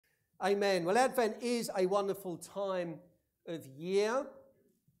Amen. Well, Advent is a wonderful time of year,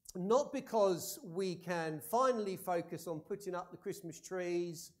 not because we can finally focus on putting up the Christmas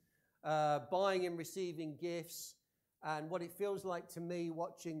trees, buying and receiving gifts, and what it feels like to me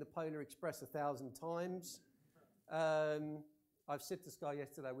watching the Polar Express 1,000 times. I've said to Sky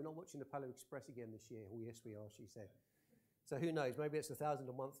yesterday, we're not watching the Polar Express again this year. Oh, yes, we are, she said. So who knows? Maybe it's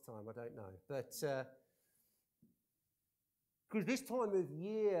 1,000th time. I don't know. But because this time of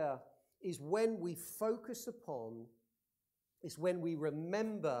year is when we focus upon, it's when we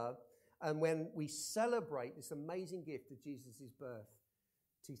remember and when we celebrate this amazing gift of Jesus' birth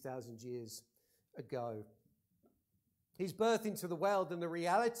 2,000 years ago. His birth into the world and the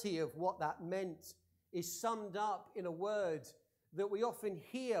reality of what that meant is summed up in a word that we often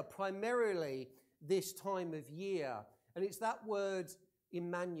hear primarily this time of year. And it's that word,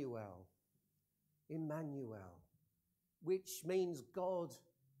 Emmanuel. Emmanuel, which means God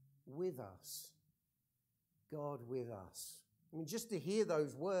with us. God with us. I mean, just to hear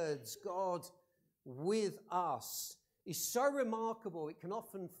those words, God with us, is so remarkable, it can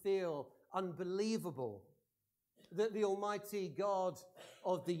often feel unbelievable that the Almighty God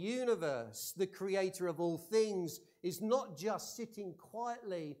of the universe, the creator of all things, is not just sitting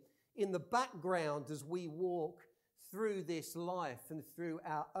quietly in the background as we walk through this life and through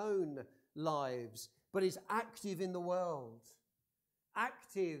our own lives, but is active in the world,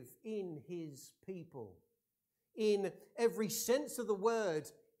 active in his people. In every sense of the word,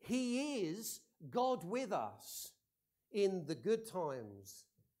 he is God with us in the good times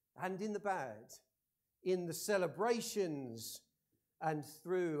and in the bad, in the celebrations and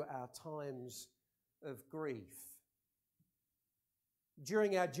through our times of grief.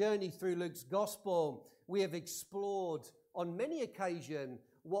 During our journey through Luke's Gospel, we have explored on many occasions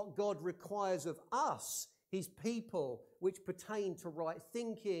what God requires of us, his people, which pertain to right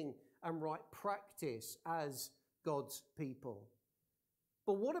thinking and right practice as God's people.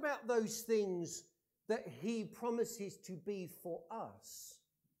 But what about those things that he promises to be for us?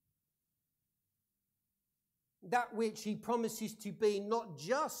 That which he promises to be not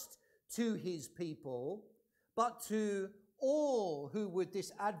just to his people, but to all who would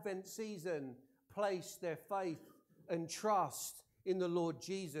this Advent season place their faith and trust in the Lord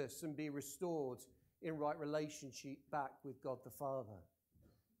Jesus and be restored in right relationship back with God the Father.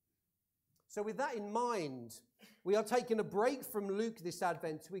 So with that in mind, we are taking a break from Luke this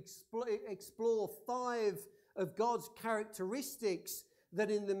Advent to explore 5 of God's characteristics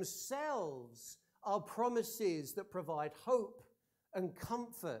that in themselves are promises that provide hope and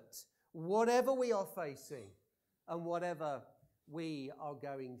comfort, whatever we are facing and whatever we are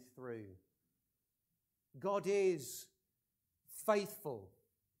going through. God is faithful.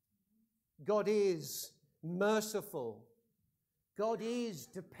 God is merciful. God is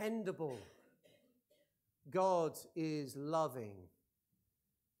dependable. God is loving.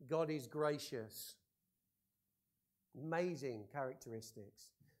 God is gracious. Amazing characteristics.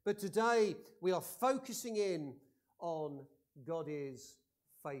 But today we are focusing in on God is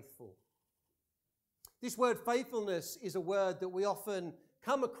faithful. This word faithfulness is a word that we often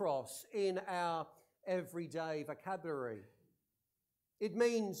come across in our everyday vocabulary. It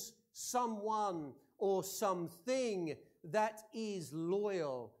means someone or something that is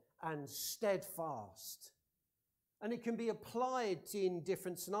loyal and steadfast. And it can be applied in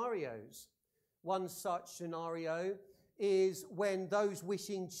different scenarios. One such scenario is when those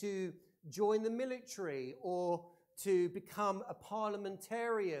wishing to join the military or to become a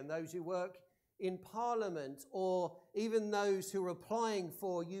parliamentarian, those who work in Parliament, or even those who are applying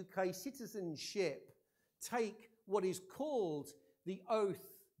for UK citizenship, take what is called the oath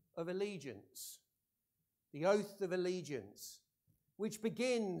of allegiance. The oath of allegiance, which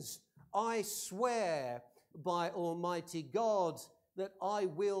begins, I swear by Almighty God that I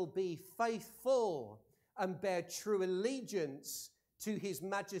will be faithful and bear true allegiance to His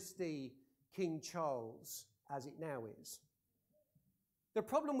Majesty King Charles, as it now is. The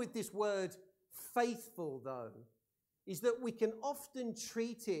problem with this word faithful, though, is that we can often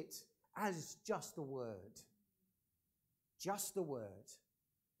treat it as just a word. Just a word.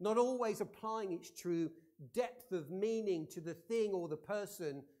 Not always applying its true depth of meaning to the thing or the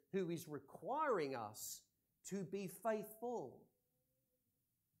person who is requiring us to be faithful.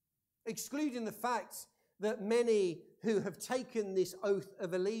 Excluding the fact that many who have taken this oath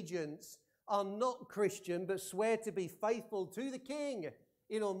of allegiance are not Christian but swear to be faithful to the King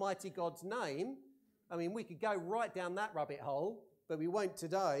in Almighty God's name. I mean, we could go right down that rabbit hole, but we won't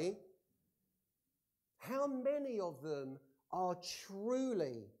today. How many of them are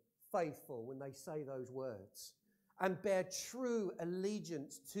truly faithful when they say those words and bear true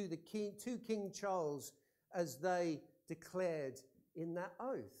allegiance to King Charles as they declared in that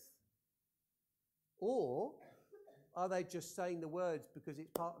oath? Or are they just saying the words because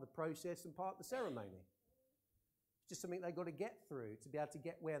it's part of the process and part of the ceremony? It's just something they've got to get through to be able to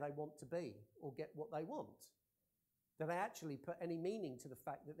get where they want to be or get what they want. Do they actually put any meaning to the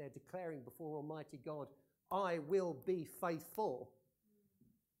fact that they're declaring before Almighty God, I will be faithful?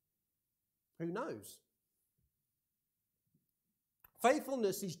 Who knows?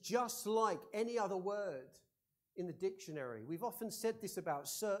 Faithfulness is just like any other word in the dictionary. We've often said this about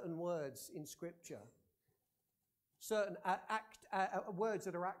certain words in Scripture. Certain words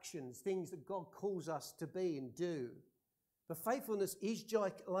that are actions, things that God calls us to be and do. But faithfulness is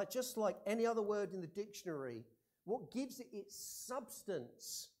just like any other word in the dictionary. What gives it its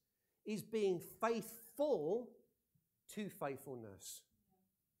substance is being faithful to faithfulness.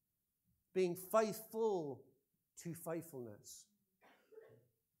 Being faithful to faithfulness.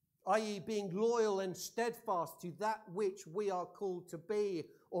 I.e., being loyal and steadfast to that which we are called to be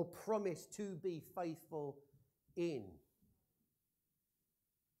or promise to be faithful in.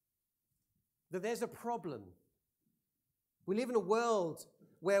 That there's a problem. We live in a world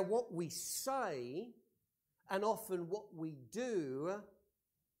where what we say and often what we do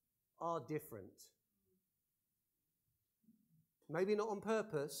are different. Maybe not on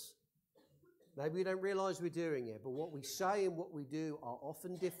purpose. Maybe we don't realise we're doing it, but what we say and what we do are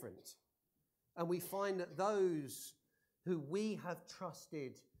often different. And we find that those who we have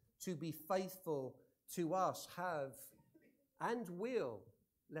trusted to be faithful to us have and will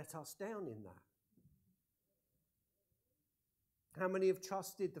let us down in that. How many have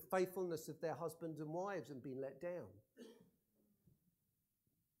trusted the faithfulness of their husbands and wives and been let down?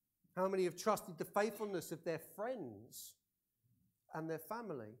 How many have trusted the faithfulness of their friends and their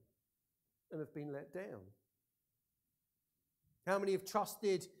family and have been let down? How many have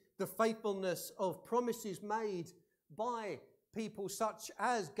trusted the faithfulness of promises made by people such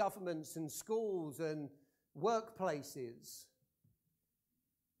as governments and schools and workplaces,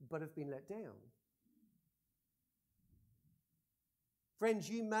 but have been let down? Friends,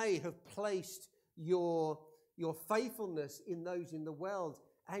 you may have placed your faithfulness in those in the world,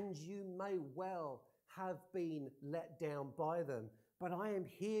 and you may well have been let down by them. But I am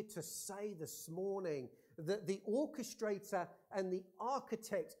here to say this morning that the orchestrator and the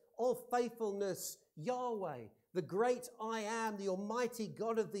architect of faithfulness, Yahweh, the great I am, the almighty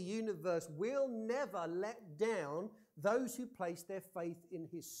God of the universe, will never let down those who place their faith in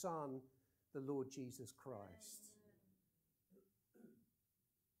his Son, the Lord Jesus Christ.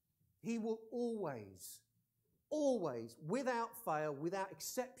 He will always, without fail, without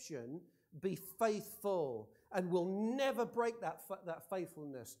exception, be faithful and will never break that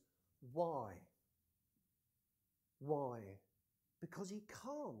faithfulness. Why? Why? Because he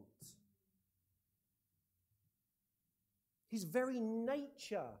can't. His very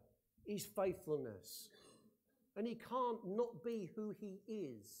nature is faithfulness, and he can't not be who he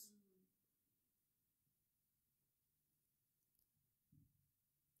is.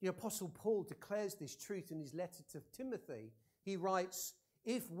 The Apostle Paul declares this truth in his letter to Timothy. He writes,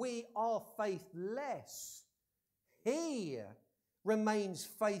 if we are faithless, he remains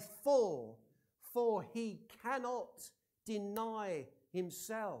faithful, for he cannot deny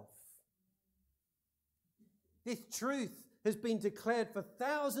himself. This truth has been declared for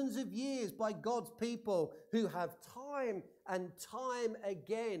thousands of years by God's people who have time and time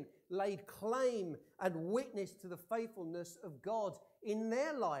again laid claim and witness to the faithfulness of God in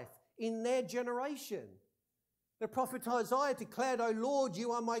their life, in their generation. The prophet Isaiah declared, O Lord,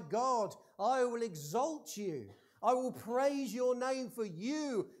 you are my God. I will exalt you. I will praise your name, for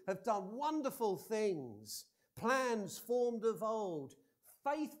you have done wonderful things, plans formed of old,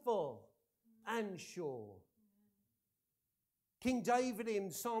 faithful and sure. King David in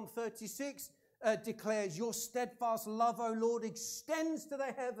Psalm 36 declares, your steadfast love, O Lord, extends to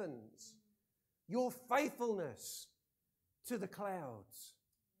the heavens, your faithfulness to the clouds.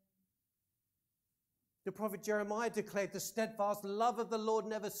 The prophet Jeremiah declared, the steadfast love of the Lord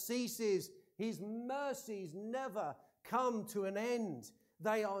never ceases. His mercies never come to an end.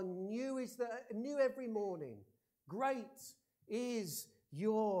 They are new every morning. Great is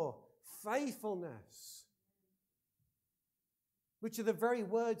your faithfulness. Which are the very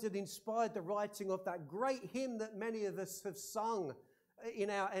words that inspired the writing of that great hymn that many of us have sung in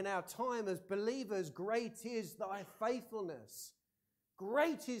our time as believers. Great is thy faithfulness.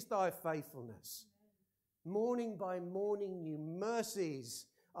 Great is thy faithfulness. Morning by morning new mercies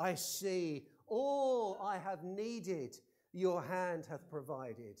I see. All I have needed your hand hath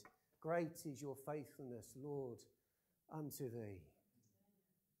provided. Great is your faithfulness, Lord, unto thee.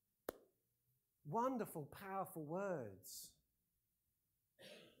 Wonderful, powerful words.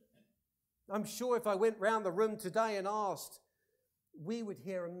 I'm sure if I went round the room today and asked, we would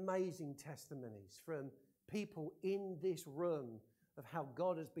hear amazing testimonies from people in this room of how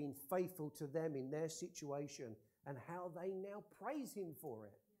God has been faithful to them in their situation and how they now praise him for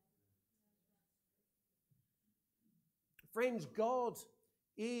it. Friends, God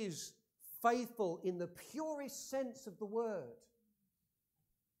is faithful in the purest sense of the word.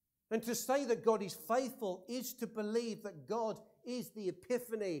 And to say that God is faithful is to believe that God is the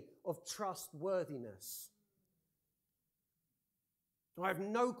epiphany of trustworthiness. I have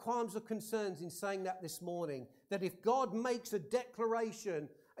no qualms or concerns in saying that this morning, that if God makes a declaration,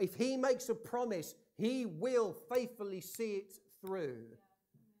 if he makes a promise, he will faithfully see it through.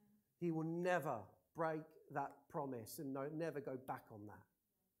 He will never break that promise and never go back on that.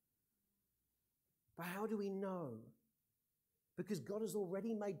 But how do we know? Because God has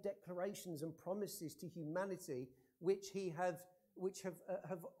already made declarations and promises to humanity which have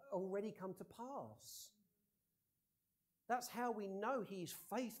already come to pass. That's how we know he is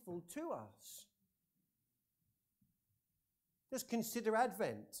faithful to us. Just consider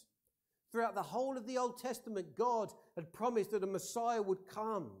Advent. Throughout the whole of the Old Testament, God had promised that a Messiah would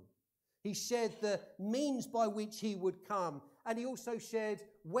come. He shared the means by which he would come, and he also shared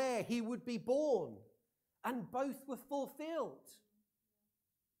where he would be born. And both were fulfilled.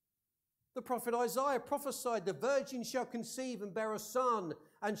 The prophet Isaiah prophesied, the virgin shall conceive and bear a son,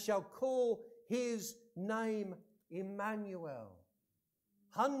 and shall call his name Emmanuel.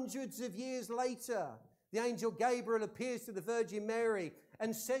 Hundreds of years later, the angel Gabriel appears to the Virgin Mary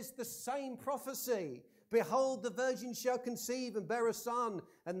and says the same prophecy. Behold, the virgin shall conceive and bear a son,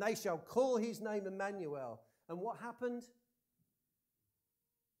 and they shall call his name Emmanuel. And what happened?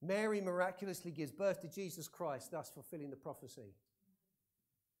 Mary miraculously gives birth to Jesus Christ, thus fulfilling the prophecy.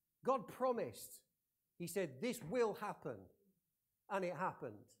 God promised. He said, this will happen. And it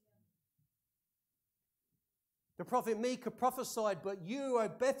happened. The prophet Micah prophesied, but you, O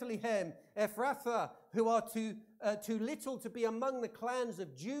Bethlehem, Ephrathah, who are too little to be among the clans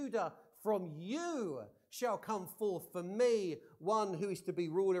of Judah, from you shall come forth for me one who is to be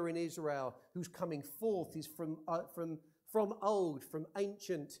ruler in Israel, whose coming forth is from old, from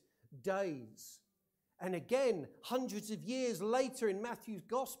ancient days. And again, hundreds of years later in Matthew's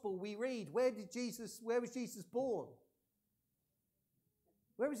gospel, we read, where was Jesus born?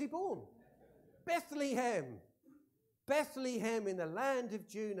 Where was he born? Bethlehem. Bethlehem in the land of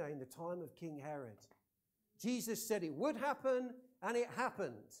Judah in the time of King Herod. Jesus said it would happen, and it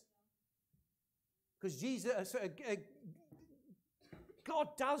happened. Because God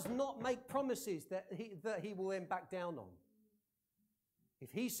does not make promises that he will then back down on.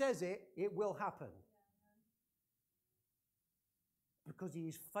 If he says it, it will happen. Because he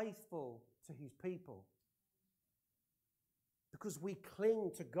is faithful to his people. Because we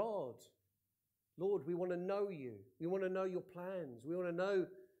cling to God. Lord, we want to know you. We want to know your plans. We want to know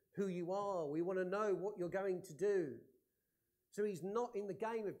who you are. We want to know what you're going to do. So he's not in the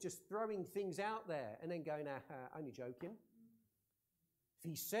game of just throwing things out there and then going, only joking. If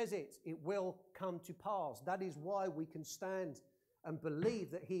he says it, it will come to pass. That is why we can stand and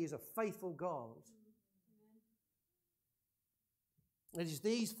believe that he is a faithful God. It is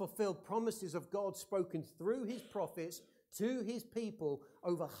these fulfilled promises of God spoken through his prophets to his people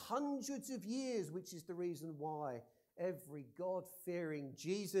over hundreds of years, which is the reason why every God-fearing,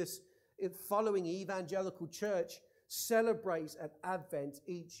 Jesus-following evangelical church celebrates at Advent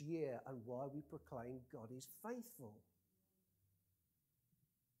each year, and why we proclaim God is faithful.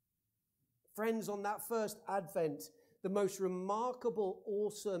 Friends, on that first Advent, the most remarkable,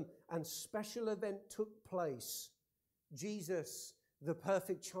 awesome, and special event took place. Jesus, the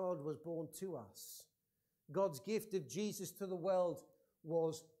perfect child, was born to us. God's gift of Jesus to the world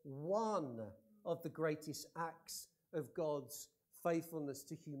was one of the greatest acts of God's faithfulness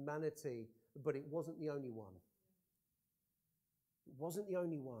to humanity, but it wasn't the only one. It wasn't the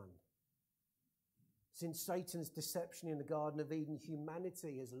only one. Since Satan's deception in the Garden of Eden,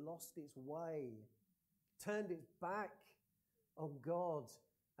 humanity has lost its way, turned its back on God,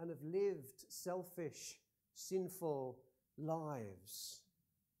 and have lived selfish, sinful lives.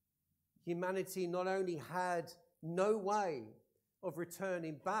 Humanity not only had no way of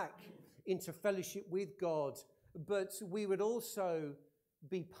returning back into fellowship with God, but we would also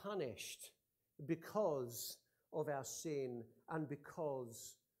be punished because of our sin and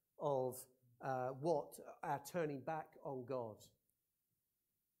because of our turning back on God.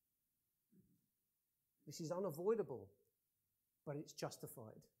 This is unavoidable, but it's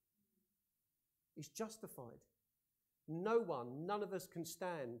justified. It's justified. none of us can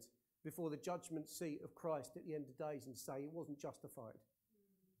stand before the judgment seat of Christ at the end of days and say it wasn't justified.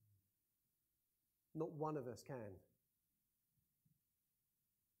 Not one of us can.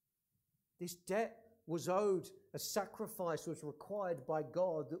 This debt was owed, a sacrifice was required by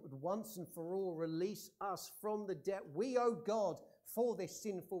God that would once and for all release us from the debt we owe God for this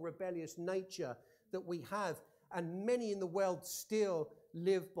sinful, rebellious nature that we have, and many in the world still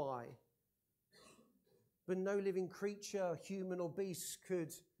live by. But no living creature, human or beast,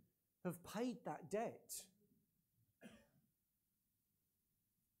 could have paid that debt.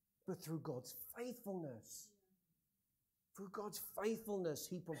 But through God's faithfulness,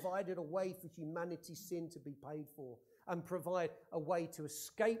 he provided a way for humanity's sin to be paid for and provide a way to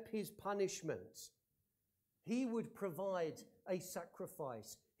escape his punishment. He would provide a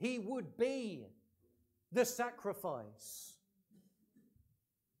sacrifice. He would be the sacrifice.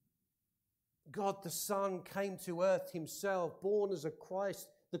 God the Son came to earth himself, born as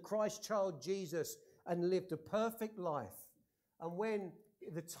the Christ child Jesus, and lived a perfect life. And when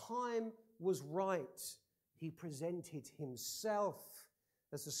the time was right, he presented himself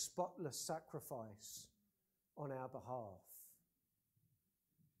as a spotless sacrifice on our behalf.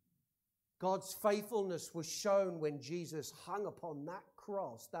 God's faithfulness was shown when Jesus hung upon that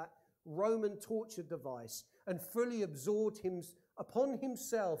cross, that Roman torture device, and fully absorbed upon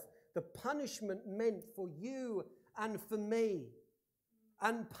himself the punishment meant for you and for me,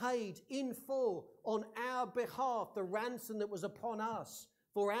 and paid in full on our behalf the ransom that was upon us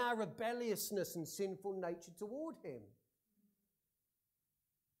for our rebelliousness and sinful nature toward him.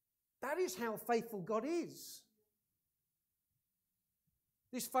 That is how faithful God is.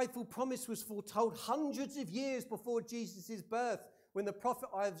 This faithful promise was foretold hundreds of years before Jesus' birth, when the prophet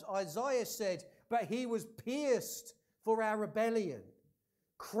Isaiah said, "But he was pierced for our rebellion,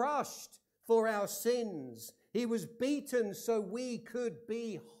 crushed for our sins. He was beaten so we could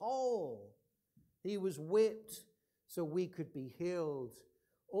be whole. He was whipped so we could be healed.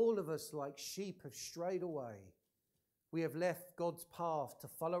 All of us, like sheep, have strayed away. We have left God's path to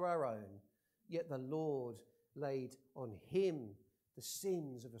follow our own, yet the Lord laid on him the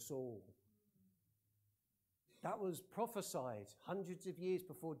sins of us all." That was prophesied hundreds of years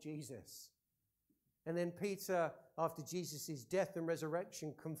before Jesus. And then Peter, after Jesus' death and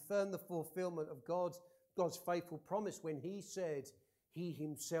resurrection, confirmed the fulfillment of God's faithful promise when he said he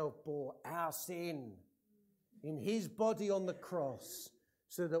himself bore our sin in his body on the cross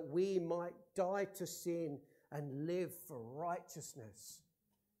so that we might die to sin and live for righteousness.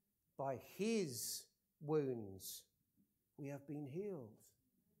 By his wounds we have been healed.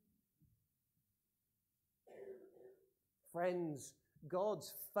 Friends,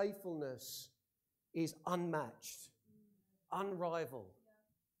 God's faithfulness is unmatched, unrivaled,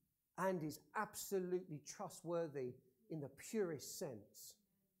 and is absolutely trustworthy in the purest sense.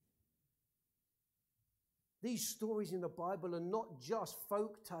 These stories in the Bible are not just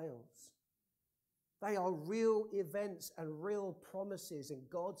folk tales. They are real events and real promises, and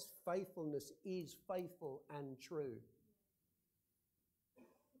God's faithfulness is faithful and true.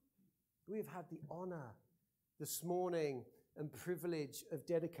 We have had the honor this morning and privilege of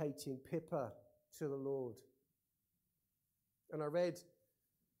dedicating Pippa to the Lord. And I read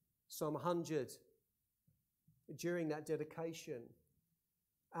Psalm 100 during that dedication.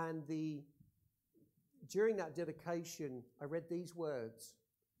 And during that dedication, I read these words.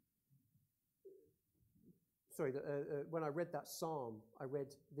 When I read that psalm, I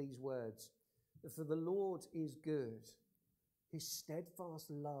read these words. "For the Lord is good. His steadfast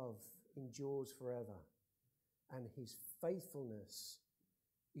love endures forever, and his faithfulness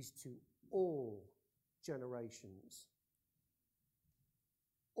is to all generations."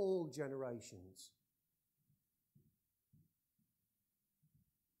 All generations.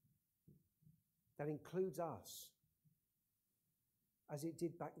 That includes us, as it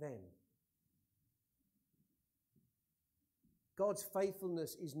did back then. God's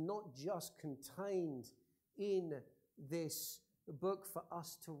faithfulness is not just contained in this book for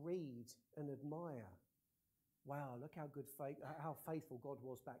us to read and admire. Wow, look how faithful God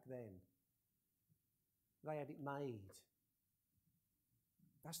was back then. They had it made.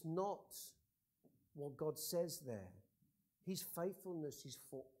 That's not what God says there. His faithfulness is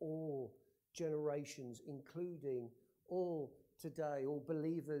for all generations, including all today, all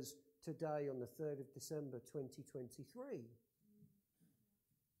believers today on the 3rd of December 2023.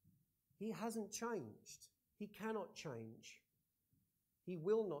 He hasn't changed. He cannot change. He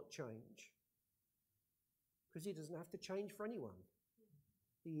will not change. Because he doesn't have to change for anyone.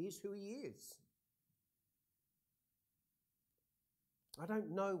 He is who he is. I don't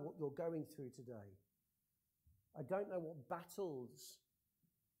know what you're going through today. I don't know what battles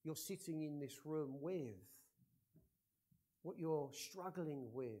you're sitting in this room with, what you're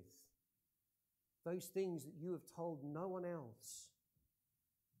struggling with, those things that you have told no one else,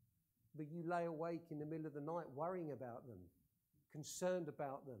 but you lay awake in the middle of the night worrying about them, concerned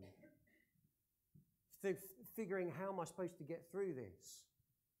about them, figuring how am I supposed to get through this?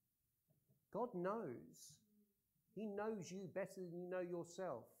 God knows. He knows you better than you know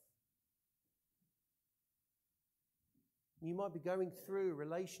yourself. You might be going through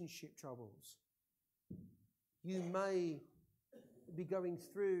relationship troubles. You may be going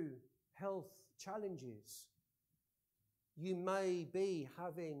through health challenges. You may be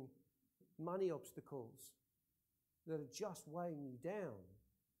having money obstacles that are just weighing you down.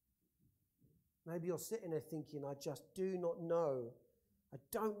 Maybe you're sitting there thinking, I just do not know. I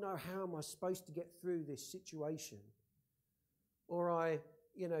don't know how am I supposed to get through this situation. Or I've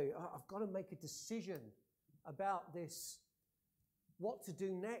got to make a decision about this, what to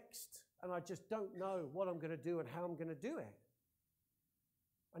do next, and I just don't know what I'm going to do and how I'm going to do it.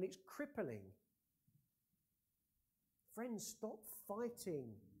 And it's crippling. Friends, stop fighting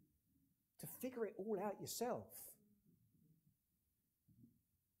to figure it all out yourself.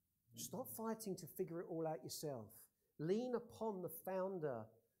 Stop fighting to figure it all out yourself. Lean upon the founder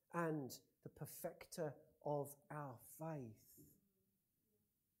and the perfecter of our faith.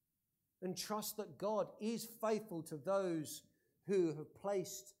 And trust that God is faithful to those who have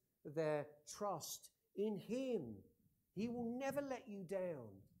placed their trust in him. He will never let you down,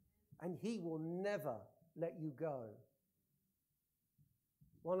 and he will never let you go.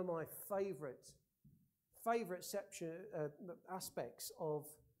 One of my favorite aspects of,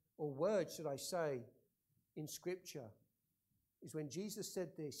 or words, should I say, in Scripture is when Jesus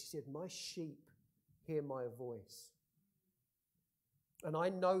said this. He said, my sheep hear my voice, and I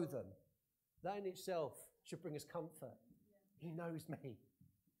know them. That in itself should bring us comfort. He knows me,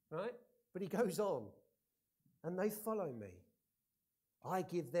 right? But he goes on, and they follow me. I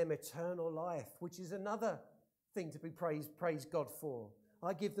give them eternal life, which is another thing to be praise God for.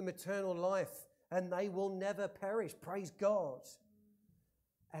 I give them eternal life, and they will never perish. Praise God.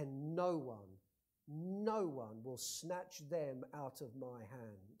 And no one will snatch them out of my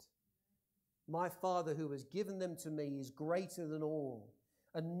hand. My Father who has given them to me is greater than all,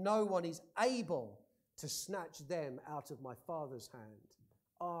 and no one is able to snatch them out of my Father's hand.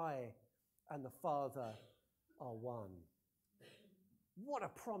 I and the Father are one. What a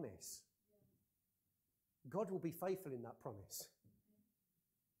promise. God will be faithful in that promise.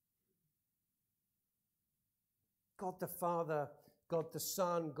 God the Father, God the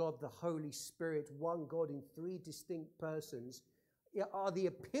Son, God the Holy Spirit, one God in three distinct persons, are the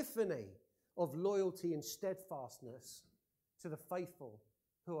epiphany of loyalty and steadfastness to the faithful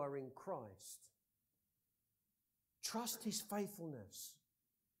who are in Christ. Trust his faithfulness.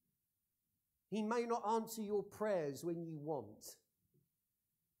 He may not answer your prayers when you want.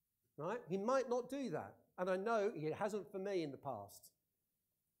 Right? He might not do that. And I know he hasn't for me in the past.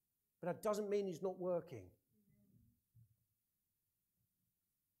 But that doesn't mean he's not working.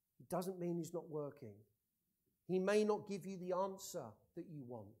 It doesn't mean he's not working. He may not give you the answer that you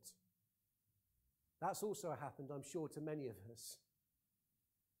want. That's also happened, I'm sure, to many of us.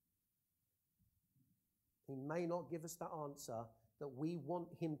 He may not give us the answer that we want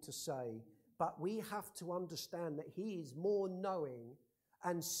him to say, but we have to understand that he is more knowing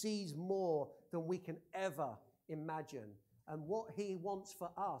and sees more than we can ever imagine. And what he wants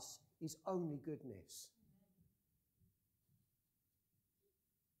for us is only goodness.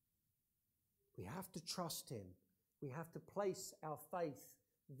 We have to trust him. We have to place our faith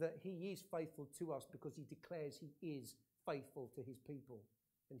that he is faithful to us because he declares he is faithful to his people,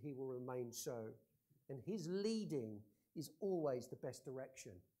 and he will remain so. And his leading is always the best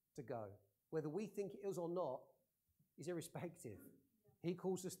direction to go. Whether we think it is or not is irrespective. He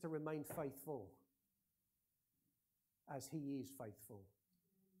calls us to remain faithful as he is faithful.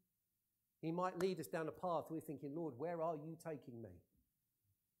 He might lead us down a path we're thinking, Lord, where are you taking me?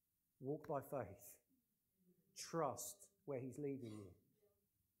 Walk by faith. Trust where he's leading you.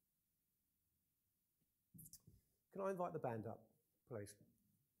 Can I invite the band up, please?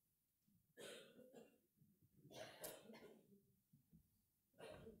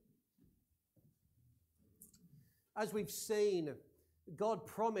 As we've seen, God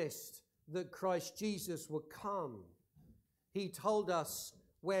promised that Christ Jesus would come. He told us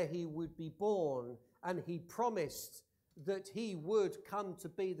where he would be born, and he promised that he would come to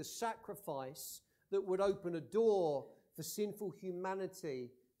be the sacrifice that would open a door for sinful humanity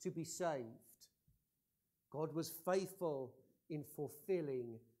to be saved. God was faithful in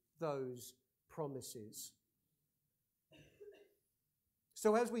fulfilling those promises.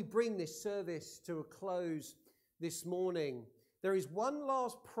 So as we bring this service to a close this morning, there is one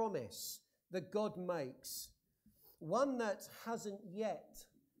last promise that God makes, one that hasn't yet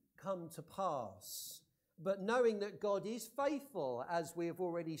come to pass. But knowing that God is faithful, as we have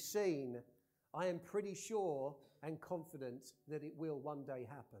already seen, I am pretty sure and confident that it will one day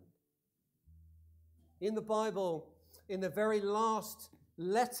happen. In the Bible, in the very last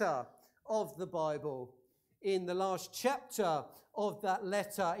letter of the Bible, in the last chapter of that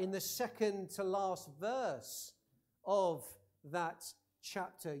letter, in the second to last verse of that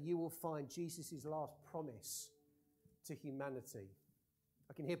chapter, you will find Jesus' last promise to humanity.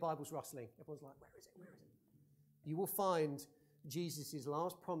 I can hear Bibles rustling. Everyone's like, where is it? Where is it? You will find Jesus'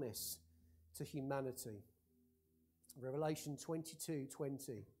 last promise to humanity. Revelation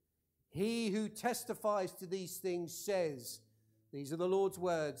 22:20. He who testifies to these things says, these are the Lord's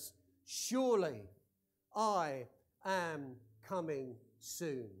words, surely I am coming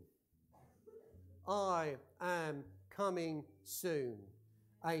soon. I am coming soon.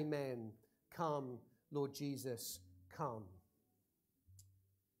 Amen. Come, Lord Jesus, come.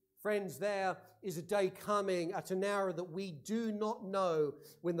 Friends, there is a day coming at an hour that we do not know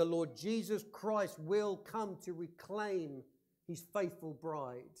when the Lord Jesus Christ will come to reclaim his faithful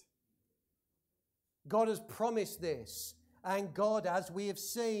bride. God has promised this, and God, as we have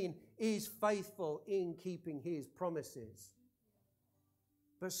seen, is faithful in keeping his promises.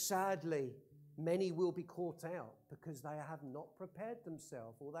 But sadly, many will be caught out because they have not prepared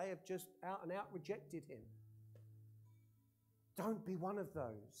themselves, or they have just out and out rejected him. Don't be one of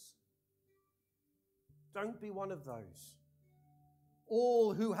those. Don't be one of those.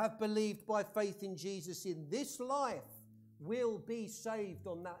 All who have believed by faith in Jesus in this life will be saved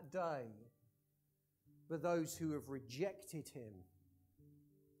on that day. But those who have rejected him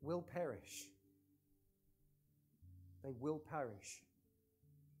will perish. They will perish.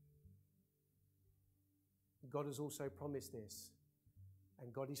 God has also promised this,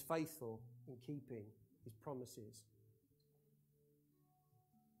 and God is faithful in keeping his promises.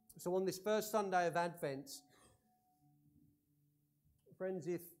 So on this first Sunday of Advent, friends,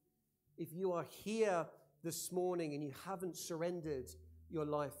 if you are here this morning and you haven't surrendered your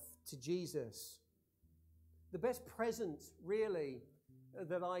life to Jesus, the best present really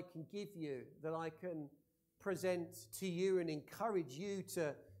that I can give you, that I can present to you and encourage you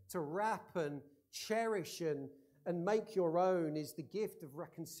to wrap and cherish and make your own is the gift of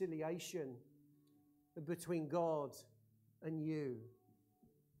reconciliation between God and you,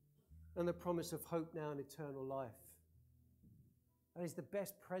 and the promise of hope now and eternal life. That is the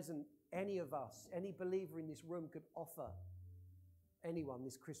best present any of us, any believer in this room could offer anyone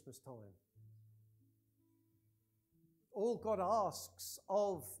this Christmas time. All God asks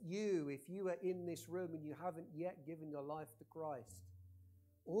of you, if you are in this room and you haven't yet given your life to Christ,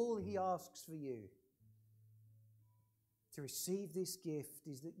 all he asks for you to receive this gift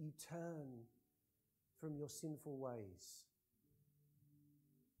is that you turn from your sinful ways.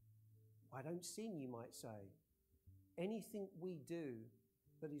 I don't sin, you might say. Anything we do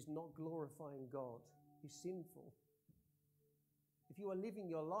that is not glorifying God is sinful. If you are living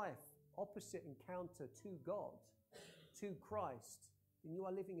your life opposite and counter to God, to Christ, then you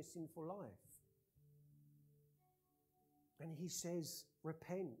are living a sinful life. And he says,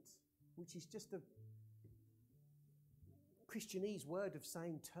 repent, which is just a Christianese word of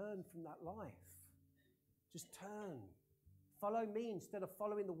saying turn from that life. Just turn. Follow me instead of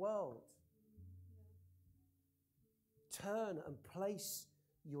following the world. Turn and place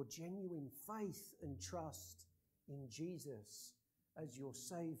your genuine faith and trust in Jesus as your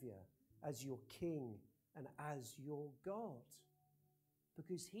Savior, as your King, and as your God.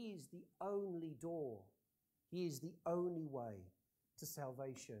 Because he is the only door. He is the only way to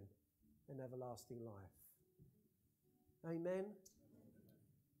salvation and everlasting life. Amen?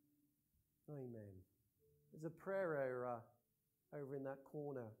 Amen. There's a prayer area over in that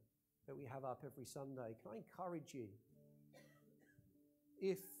corner that we have up every Sunday. Can I encourage you,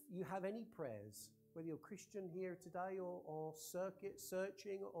 if you have any prayers, whether you're Christian here today or circuit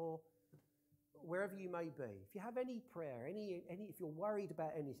searching or wherever you may be, if you have any prayer, if you're worried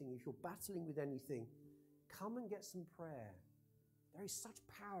about anything, if you're battling with anything, come and get some prayer. There is such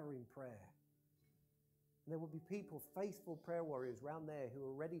power in prayer. And there will be people, faithful prayer warriors around there who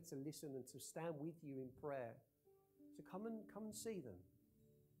are ready to listen and to stand with you in prayer. So come and see them.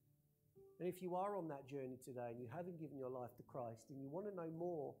 And if you are on that journey today and you haven't given your life to Christ and you want to know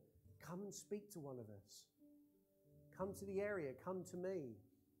more, come and speak to one of us. Come to the area, come to me.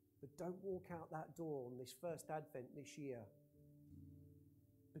 But don't walk out that door on this first Advent this year,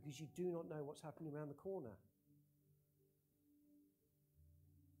 because you do not know what's happening around the corner.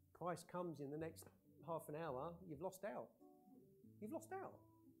 Christ comes in the next half an hour, you've lost out. You've lost out.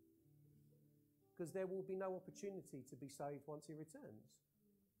 Because there will be no opportunity to be saved once he returns.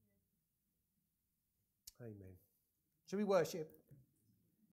 Amen. Shall we worship?